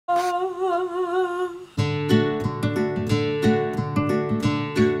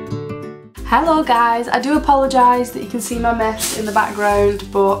Hello guys, I do apologise that you can see my mess in the background,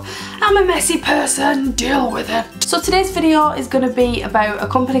 but I'm a messy person, deal with it. So today's video is going to be about a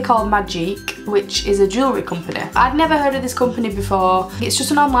company called Majique, which is a jewellery company. I'd never heard of this company before. It's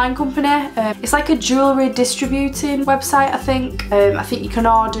just an online company. It's like a jewellery distributing website, I think. I think you can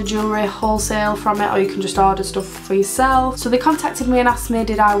order jewellery wholesale from it, or you can just order stuff for yourself. So they contacted me and asked me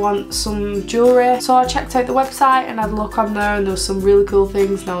did I want some jewellery. So I checked out the website and had a look on there, and there was some really cool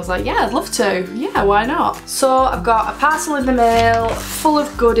things, and I was like, yeah, I'd love to. Yeah, why not? So I've got a parcel in the mail full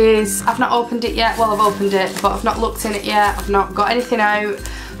of goodies. I've not opened it yet. Well, I've opened it, but I've not looked in it yet. I've not got anything out.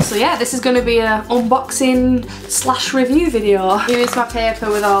 So yeah, this is going to be an unboxing / review video. Here is my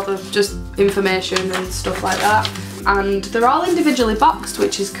paper with all the just information and stuff like that. And they're all individually boxed,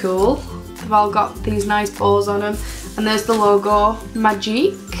 which is cool. They've all got these nice bows on them. And there's the logo,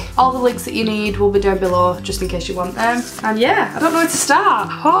 Majique. All the links that you need will be down below, just in case you want them. And yeah, I don't know where to start.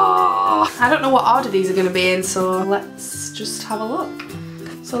 Oh, I don't know what order these are going to be in, so let's just have a look.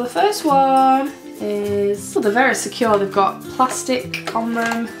 So the first one is, well, they're very secure. They've got plastic on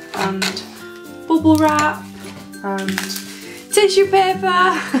them and bubble wrap and tissue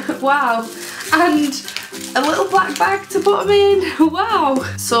paper. Wow. And a little black bag to put them in. Wow.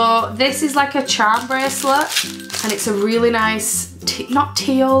 So this is like a charm bracelet, and it's a really nice, not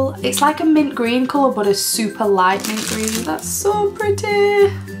teal, it's like a mint green colour, but a super light mint green. That's so pretty.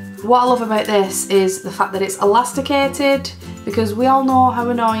 What I love about this is the fact that it's elasticated, because we all know how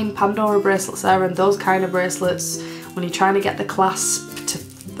annoying Pandora bracelets are, and those kind of bracelets, when you're trying to get the clasp to,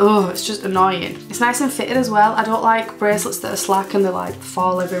 oh, it's just annoying. It's nice and fitted as well. I don't like bracelets that are slack and they like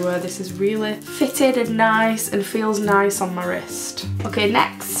fall everywhere. This is really fitted and nice and feels nice on my wrist. Okay,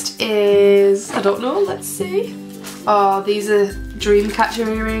 next is, I don't know, let's see. Oh, these are Dreamcatcher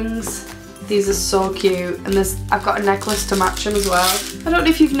earrings. These are so cute, and I've got a necklace to match them as well. I don't know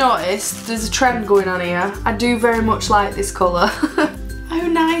if you've noticed, there's a trend going on here. I do very much like this colour. How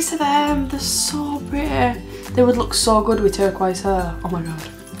nice are them? They're so pretty. They would look so good with turquoise hair. Oh my god.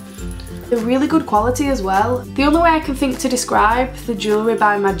 They're really good quality as well. The only way I can think to describe the jewellery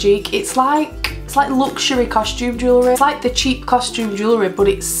by Majique, it's like luxury costume jewellery. It's like the cheap costume jewellery, but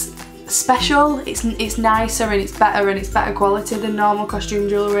it's special. It's nicer and it's better quality than normal costume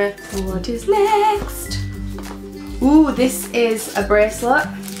jewellery. What is next? Ooh, this is a bracelet,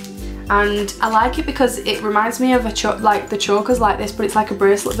 and I like it because it reminds me of like the chokers like this, but it's like a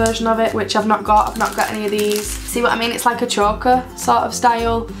bracelet version of it, which I've not got. I've not got any of these. See what I mean? It's like a choker sort of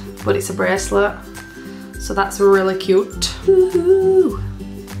style, but it's a bracelet. So that's really cute. Ooh,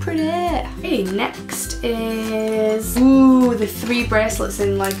 pretty. Okay, next is, ooh, the 3 bracelets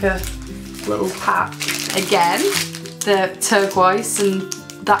in like a little pack. Again, the turquoise and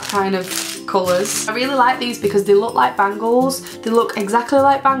that kind of colours. I really like these because they look like bangles. They look exactly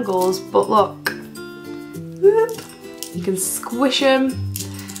like bangles, but look. Whoop. You can squish them.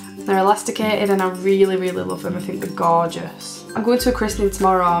 They're elasticated and I really, really love them. I think they're gorgeous. I'm going to a christening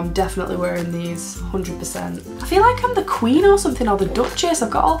tomorrow. I'm definitely wearing these, 100%. I feel like I'm the queen or something, or the duchess.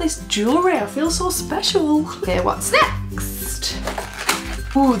 I've got all this jewellery. I feel so special. Okay, what's next?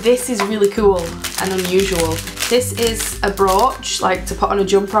 Ooh, this is really cool and unusual. This is a brooch, like to put on a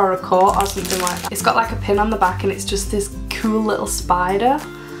jumper or a coat or something like that. It's got like a pin on the back and it's just this cool little spider.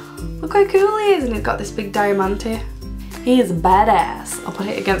 Look how cool he is, and it's got this big diamante. He is badass. I'll put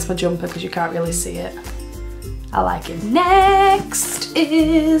it against my jumper because you can't really see it. I like him. Next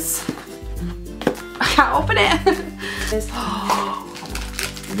is, I can't open it.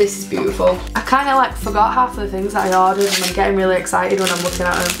 This is beautiful. I kind of like forgot half of the things that I ordered, and I'm getting really excited when I'm looking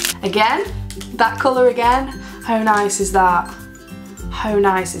at them. Again, that colour again. How nice is that? How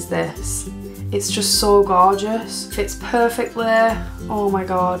nice is this? It's just so gorgeous. Fits perfectly. Oh my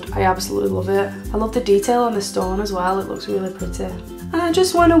god, I absolutely love it. I love the detail on the stone as well. It looks really pretty. And I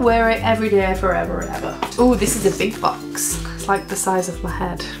just want to wear it every day forever and ever. Oh, this is a big box. It's like the size of my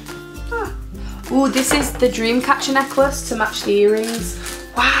head. Ah. Oh, this is the Dreamcatcher necklace to match the earrings.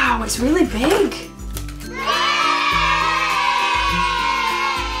 Wow, it's really big.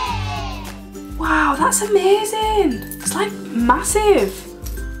 Wow, that's amazing. It's like massive.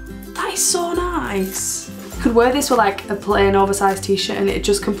 That is so nice. You could wear this with like a plain oversized t-shirt and it'd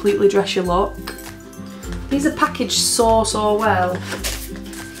just completely dress your look. These are packaged so well.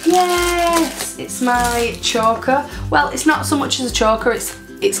 Yes, it's my choker. Well, it's not so much as a choker,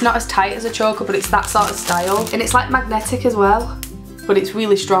 it's not as tight as a choker, but it's that sort of style. And it's like magnetic as well, but it's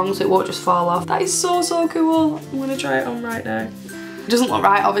really strong so it won't just fall off. That is so cool. I'm gonna try it on right now. It doesn't look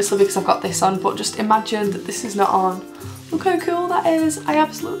right obviously because I've got this on, but just imagine that this is not on. Look how cool that is. I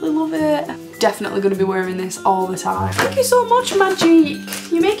absolutely love it. definitely going to be wearing this all the time. Thank you so much,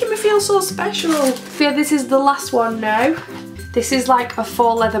 Majique. You're making me feel so special. Yeah, this is the last one now. This is like a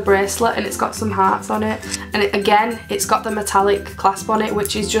faux leather bracelet and it's got some hearts on it. And again, it's got the metallic clasp on it,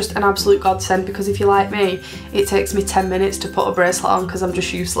 which is just an absolute godsend because if you're like me, it takes me 10 minutes to put a bracelet on because I'm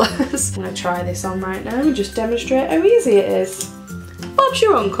just useless. I'm going to try this on right now and just demonstrate how easy it is. Bob's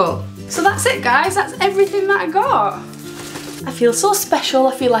your uncle. So that's it, guys. That's everything that I got. I feel so special.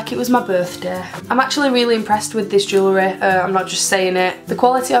 I feel like it was my birthday. I'm actually really impressed with this jewellery. I'm not just saying it. The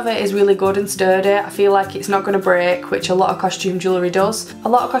quality of it is really good and sturdy. I feel like it's not going to break, which a lot of costume jewellery does. A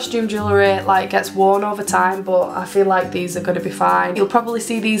lot of costume jewellery like gets worn over time, but I feel like these are going to be fine. You'll probably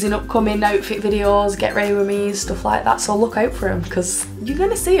see these in upcoming outfit videos, get ready with me, stuff like that, so look out for them because you're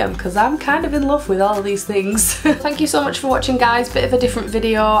going to see them because I'm kind of in love with all of these things. Thank you so much for watching, guys. Bit of a different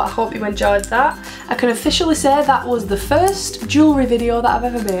video. I hope you enjoyed that. I can officially say that was the first jewellery video that I've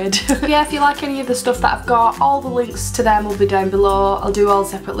ever made. Yeah, if you like any of the stuff that I've got, all the links to them will be down below. I'll do all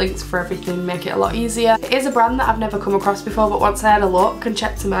separate links for everything, make it a lot easier. It is a brand that I've never come across before, but once I had a look and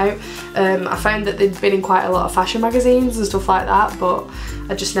checked them out, I found that they'd been in quite a lot of fashion magazines and stuff like that, but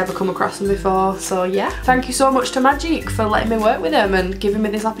I just never come across them before. So yeah, thank you so much to Majique for letting me work with them and giving me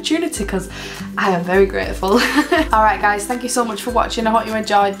this opportunity because I am very grateful. Alright guys, thank you so much for watching. I hope you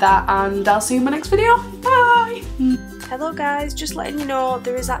enjoyed that and I'll see you in my next video. Bye! Hello guys, just letting you know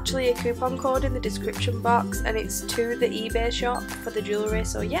there is actually a coupon code in the description box and it's to the eBay shop for the jewellery,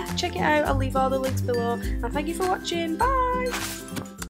 so yeah, check it out. I'll leave all the links below and thank you for watching. Bye!